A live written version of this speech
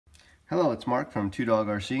Hello, it's Mark from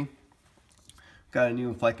 2DogRC. Got a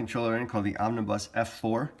new flight controller in called the Omnibus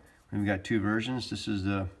F4. We've got two versions. This is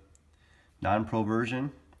the non-pro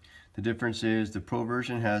version. The difference is the pro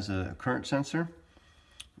version has a current sensor.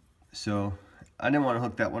 So I didn't want to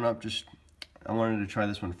hook that one up, I wanted to try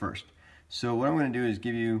this one first. So what I'm going to do is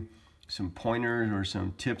give you some pointers or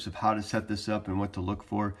some tips of how to set this up and what to look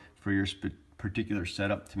for your particular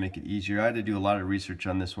setup to make it easier. I had to do a lot of research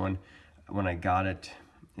on this one when I got it.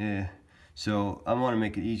 So I want to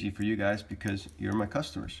make it easy for you guys because you're my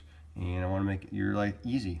customers and I want to make your life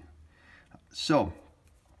easy. So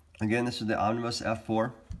again, this is the Omnibus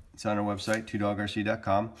F4. It's on our website,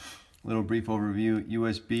 2dogrc.com. Little brief overview: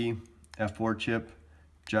 USB, F4 chip,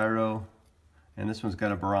 gyro, and this one's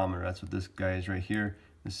got a barometer. That's what this guy is right here.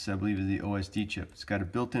 This, I believe, is the OSD chip. It's got a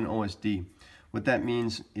built-in OSD. What that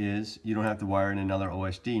means is you don't have to wire in another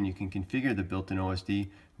OSD, and you can configure the built-in OSD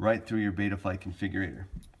right through your Betaflight configurator.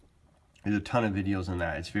 There's a ton of videos on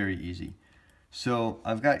that. It's very easy. So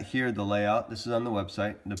I've got here the layout. This is on the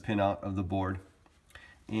website, the pinout of the board.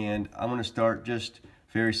 And I'm going to start just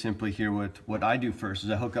very simply here with what I do first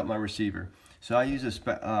is I hook up my receiver. So I use a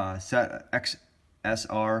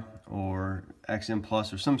XSR or XM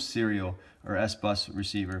Plus or some serial or S-Bus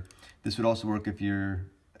receiver. This would also work if you're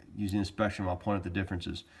using a Spectrum. I'll point out the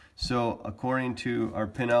differences. So according to our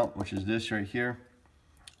pinout, which is this right here,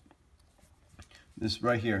 this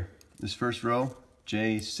right here, this first row,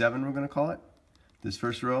 J7 we're going to call it, this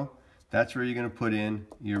first row, that's where you're going to put in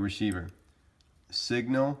your receiver.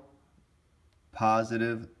 Signal,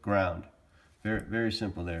 positive, ground. Very, very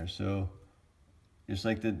simple there. So just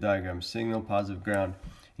like the diagram, signal, positive, ground.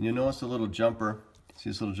 And you'll notice a little jumper. See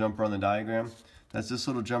this little jumper on the diagram? That's this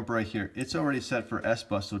little jumper right here. It's already set for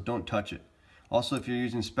S-Bus, so don't touch it. Also, if you're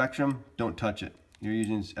using Spectrum, don't touch it. You're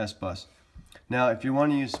using S-Bus. Now, if you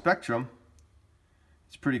want to use Spectrum,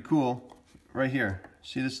 it's pretty cool. Right here,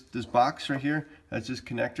 see this box right here? That's this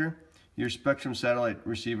connector. Your Spectrum satellite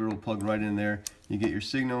receiver will plug right in there. You get your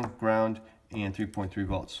signal, ground, and 3.3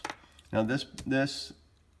 volts. Now this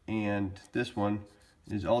and this one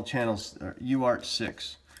is all channels UART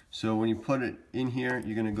 6. So when you put it in here,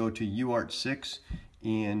 you're going to go to UART 6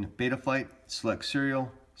 in Betaflight, select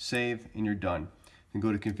serial, save, and you're done. Then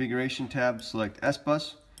go to configuration tab, select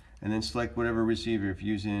S-Bus, and then select whatever receiver. If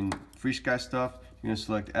you're using Free Sky stuff, you're going to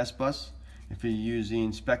select S-Bus. If you're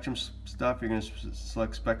using Spectrum stuff, you're going to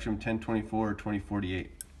select Spectrum 1024 or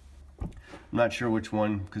 2048. I'm not sure which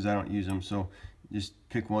one because I don't use them, so just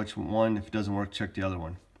pick which one. If it doesn't work, check the other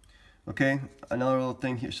one. Okay, another little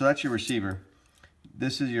thing here. So that's your receiver.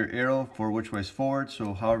 This is your arrow for which way is forward.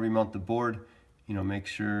 So however you mount the board, make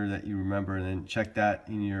sure that you remember and then check that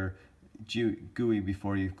in your GUI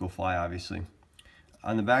before you go fly, obviously.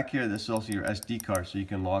 On the back here, this is also your SD card, so you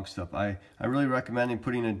can log stuff. I really recommend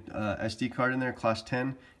putting an SD card in there, class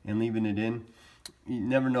 10, and leaving it in. You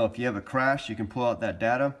never know. If you have a crash, you can pull out that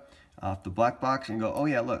data off the black box and go, oh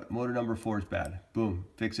yeah, look, motor number 4 is bad. Boom,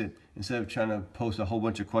 fix it. Instead of trying to post a whole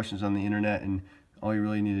bunch of questions on the internet, and all you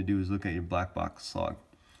really need to do is look at your black box log.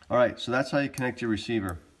 All right, so that's how you connect your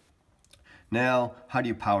receiver. Now, how do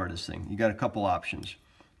you power this thing? You got a couple options.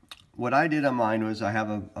 What I did on mine was I have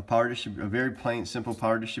a very plain, simple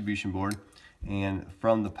power distribution board, and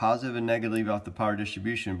from the positive and negative leave off the power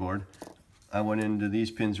distribution board, I went into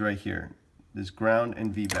these pins right here, this ground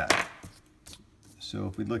and VBAT. So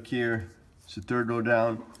if we look here, it's the third row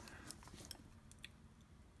down.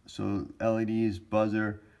 So LEDs,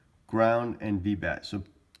 buzzer, ground, and VBAT. So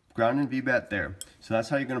ground and VBAT there. So that's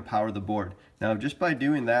how you're going to power the board. Now, just by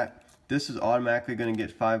doing that, this is automatically going to get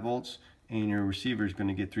 5 volts. And your receiver is going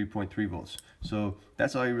to get 3.3 volts. So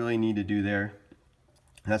that's all you really need to do there.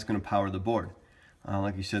 That's going to power the board.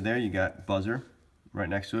 Like you said there, you got buzzer right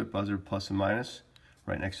next to it, buzzer plus and minus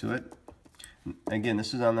right next to it. Again,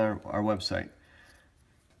 this is on our website.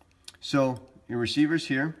 So your receiver's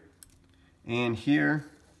here, and here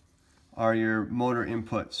are your motor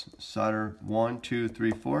inputs. Solder 1, 2,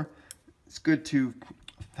 3, 4. It's good to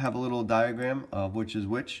have a little diagram of which is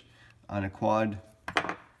which on a quad.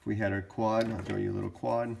 If we had our quad, I'll show you a little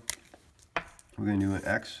quad. We're going to do an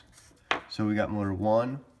X. So we got motor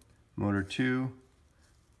 1, motor 2,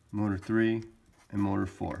 motor 3, and motor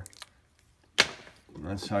 4.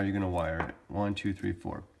 That's how you're going to wire it. 1, 2, 3,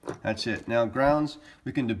 4. That's it. Now grounds,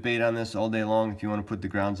 we can debate on this all day long if you want to put the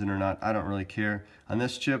grounds in or not. I don't really care. On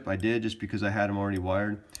this chip, I did just because I had them already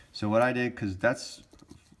wired. So what I did, because that's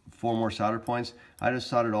 4 more solder points, I just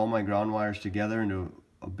soldered all my ground wires together into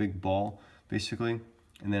a big ball, basically.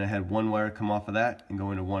 And then I had one wire come off of that and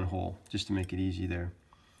go into one hole, just to make it easy there.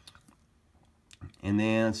 And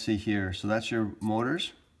then let's see here. So that's your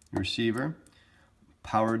motors, your receiver.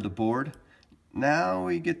 powered the board. Now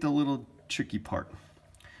we get the little tricky part.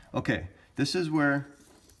 Okay, this is where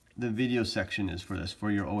the video section is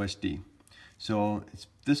for your OSD. So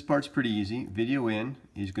this part's pretty easy. Video in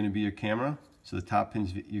is going to be your camera. So the top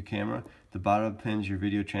pin's your camera, the bottom pin's your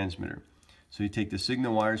video transmitter. So you take the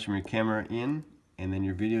signal wires from your camera in and then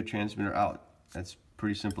your video transmitter out. That's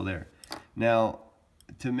pretty simple there. Now,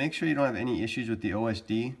 to make sure you don't have any issues with the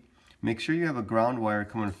OSD, make sure you have a ground wire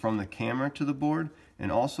coming from the camera to the board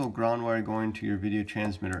and also ground wire going to your video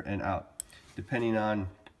transmitter and out. Depending on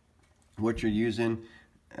what you're using,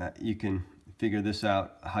 you can figure this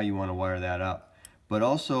out, how you want to wire that out. But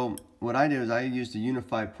also, what I did is I used a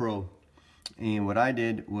Unify Pro. And what I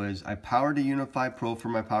did was I powered a Unify Pro for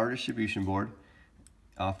my power distribution board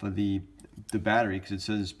off of the battery, because it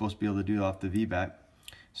says it's supposed to be able to do it off the VBAT.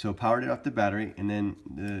 So powered it off the battery, and then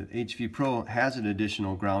the HV Pro has an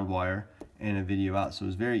additional ground wire and a video out. So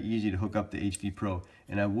it's very easy to hook up the HV Pro.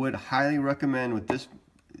 And I would highly recommend with this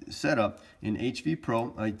setup in HV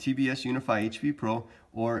Pro, TBS Unify HV Pro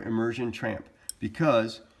or Immersion Tramp,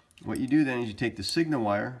 because what you do then is you take the signal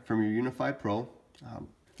wire from your Unify Pro.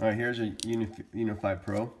 All right, here's a Unify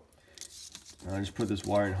Pro. I'll just put this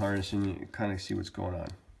wire in harness and you kind of see what's going on.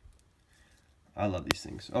 I love these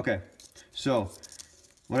things. Okay, so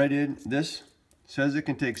what I did, this says it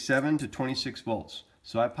can take 7 to 26 volts.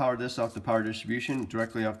 So I powered this off the power distribution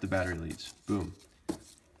directly off the battery leads. Boom.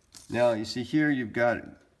 Now you see here you've got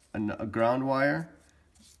a ground wire.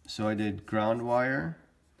 So I did ground wire.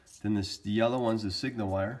 Then the yellow one's the signal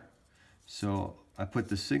wire. So I put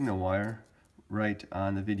the signal wire right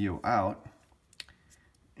on the video out.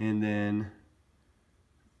 And then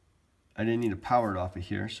I didn't need to power it off of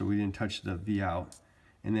here, so we didn't touch the V out.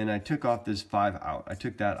 And then I took off this 5 out. I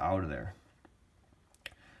took that out of there.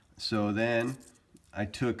 So then I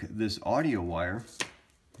took this audio wire,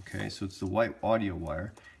 okay, so it's the white audio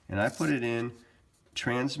wire, and I put it in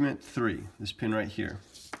transmit 3, this pin right here.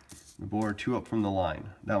 The board 2 up from the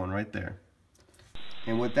line, that one right there.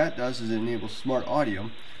 And what that does is it enables smart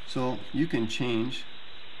audio, so you can change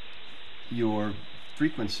your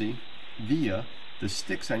frequency via the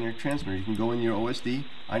sticks on your transmitter. You can go in your OSD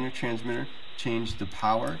on your transmitter, change the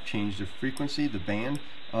power, change the frequency, the band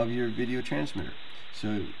of your video transmitter.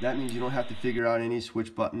 So that means you don't have to figure out any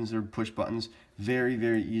switch buttons or push buttons. Very,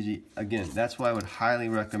 very easy. Again, that's why I would highly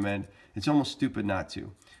recommend, it's almost stupid not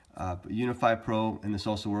to. But Unify Pro, and this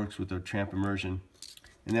also works with the Tramp Immersion.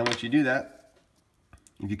 And then once you do that,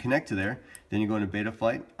 if you connect to there, then you go into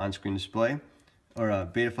Betaflight, on-screen display, or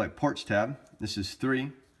Betaflight ports tab. This is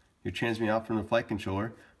 3. You're transmitting out from the flight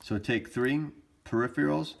controller. So take 3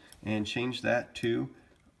 peripherals and change that to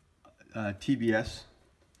TBS,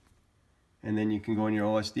 and then you can go in your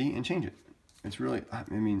OSD and change it. It's really, I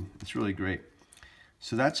mean, it's really great.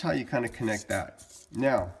 So that's how you kind of connect that.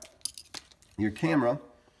 Now, your camera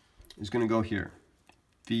is going to go here,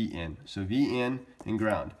 V in. So V in and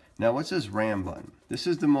ground. Now, what's this RAM button? This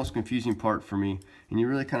is the most confusing part for me, and you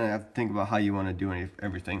really kind of have to think about how you want to do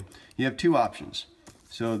everything. You have 2 options.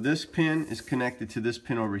 So this pin is connected to this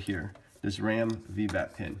pin over here, this RAM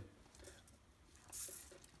VBAT pin.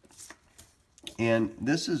 And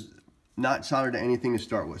this is not soldered to anything to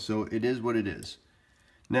start with, so it is what it is.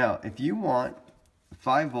 Now, if you want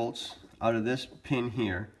 5 volts out of this pin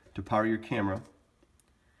here to power your camera,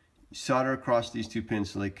 solder across these 2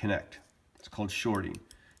 pins so they connect. It's called shorting.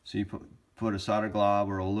 So you put a solder glob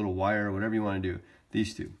or a little wire or whatever you want to do,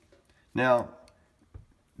 these 2. Now,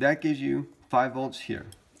 that gives you 5 volts here,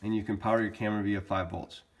 and you can power your camera via 5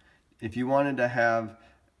 volts. If you wanted to have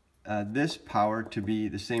this power to be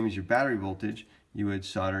the same as your battery voltage, you would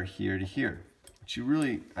solder here to here. But you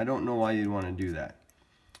really, I don't know why you'd want to do that.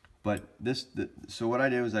 But so what I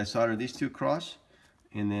did was I soldered these 2 across,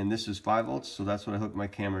 and then this is 5 volts, so that's what I hooked my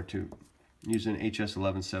camera to, using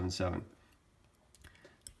HS1177.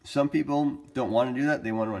 Some people don't want to do that.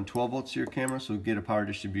 They want to run 12 volts to your camera, so get a power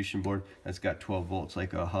distribution board that's got 12 volts,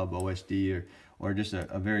 like a Hub OSD or just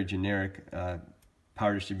a very generic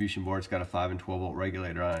power distribution board. It's got a 5 and 12 volt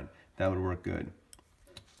regulator on it. That would work good.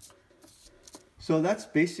 So that's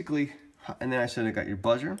basically, and then I said I got your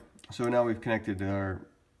buzzer. So now we've connected our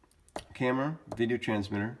camera, video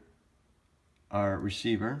transmitter, our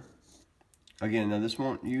receiver. Again, now this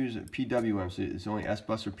won't use PWM, so it's only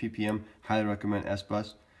S-Bus or PPM. Highly recommend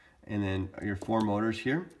S-Bus. And then your 4 motors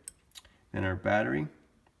here. Then our battery,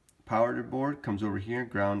 power board comes over here,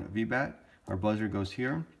 ground VBAT. Our buzzer goes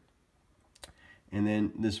here. And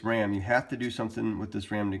then this RAM, you have to do something with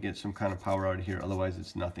this RAM to get some kind of power out of here, otherwise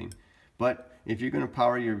it's nothing. But if you're going to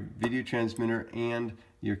power your video transmitter and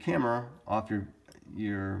your camera off your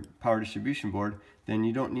your power distribution board, then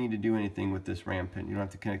you don't need to do anything with this RAM pin. You don't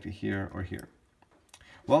have to connect it here or here.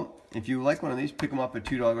 Well, if you like one of these, pick them up at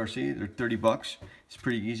 $2RC. They're 30 bucks. It's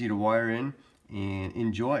pretty easy to wire in, and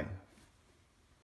enjoy.